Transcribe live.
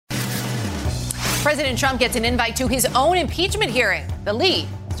President Trump gets an invite to his own impeachment hearing. The lead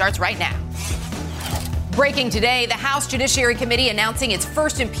starts right now. Breaking today, the House Judiciary Committee announcing its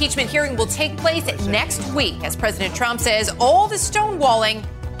first impeachment hearing will take place next week, as President Trump says all the stonewalling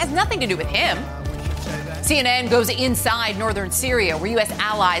has nothing to do with him. CNN goes inside Northern Syria, where U.S.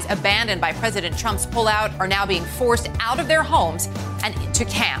 allies abandoned by President Trump's pullout are now being forced out of their homes and into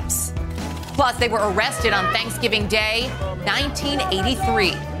camps. Plus, they were arrested on Thanksgiving Day,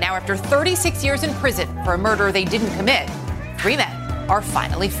 1983. Now, after 36 years in prison for a murder they didn't commit, 3 men are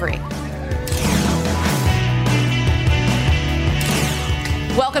finally free.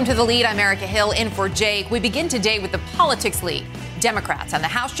 Welcome to The Lead. I'm Erica Hill, in for Jake. We begin today with the politics lead. Democrats on the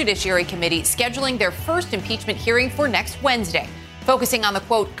House Judiciary Committee scheduling their first impeachment hearing for next Wednesday, focusing on the,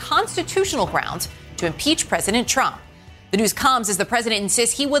 quote, constitutional grounds to impeach President Trump. The news comes as the president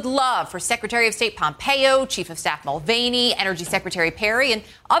insists he would love for Secretary of State Pompeo, Chief of Staff Mulvaney, Energy Secretary Perry, and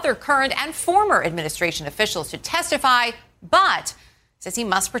other current and former administration officials to testify, but says he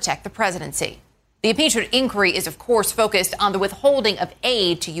must protect the presidency. The impeachment inquiry is, of course, focused on the withholding of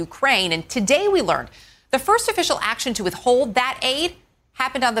aid to Ukraine. And today we learned the first official action to withhold that aid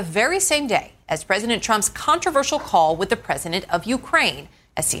happened on the very same day as President Trump's controversial call with the president of Ukraine,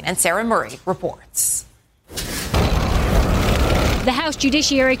 as CNN's Sarah Murray reports. The House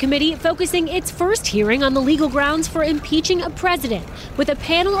Judiciary Committee focusing its first hearing on the legal grounds for impeaching a president with a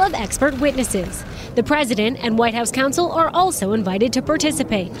panel of expert witnesses. The president and White House counsel are also invited to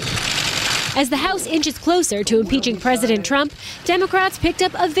participate. As the House inches closer to impeaching President Trump, Democrats picked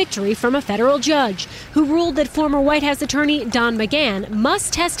up a victory from a federal judge who ruled that former White House attorney Don McGahn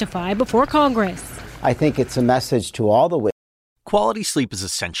must testify before Congress. I think it's a message to all the witnesses. Quality sleep is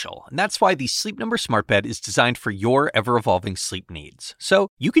essential, and that's why the Sleep Number Smart Bed is designed for your ever-evolving sleep needs. So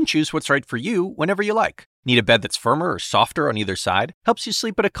you can choose what's right for you whenever you like. Need a bed that's firmer or softer on either side? Helps you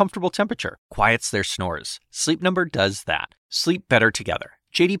sleep at a comfortable temperature. Quiets their snores. Sleep Number does that. Sleep better together.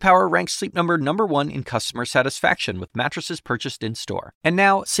 J.D. Power ranks Sleep Number #1 in customer satisfaction with mattresses purchased in-store. And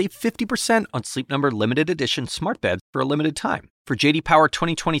now, save 50% on Sleep Number limited edition smart beds for a limited time. For J.D. Power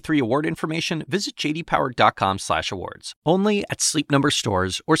 2023 award information, visit jdpower.com/awards. Only at Sleep Number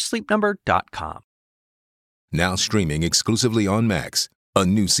stores or sleepnumber.com. Now streaming exclusively on Max, a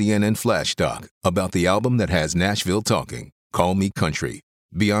new CNN flash doc about the album that has Nashville talking, Call Me Country.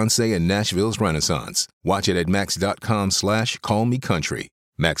 Beyoncé and Nashville's Renaissance. Watch it at max.com/callmecountry.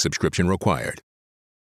 Max subscription required.